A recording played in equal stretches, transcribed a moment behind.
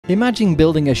Imagine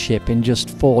building a ship in just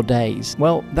 4 days.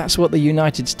 Well, that's what the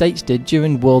United States did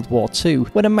during World War II,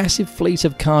 when a massive fleet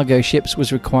of cargo ships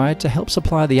was required to help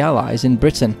supply the Allies in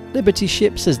Britain. Liberty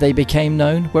ships, as they became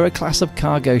known, were a class of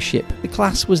cargo ship. The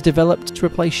class was developed to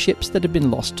replace ships that had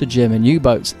been lost to German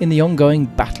U-boats in the ongoing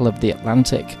Battle of the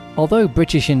Atlantic. Although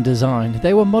British in design,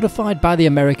 they were modified by the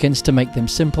Americans to make them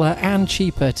simpler and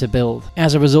cheaper to build.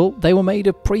 As a result, they were made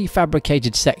of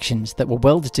prefabricated sections that were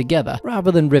welded together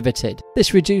rather than riveted.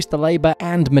 This reduced the labour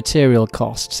and material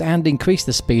costs and increased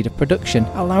the speed of production,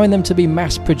 allowing them to be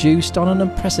mass-produced on an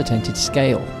unprecedented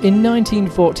scale. In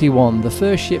 1941, the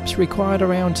first ships required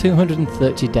around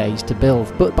 230 days to build,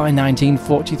 but by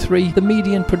 1943, the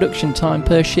median production time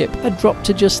per ship had dropped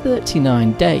to just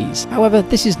 39 days. However,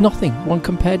 this is nothing when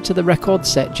compared to the record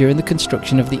set during the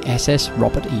construction of the SS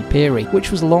Robert E. Peary, which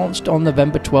was launched on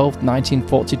November 12,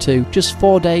 1942, just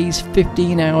 4 days,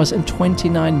 15 hours and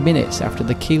 29 minutes after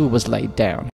the keel was laid down.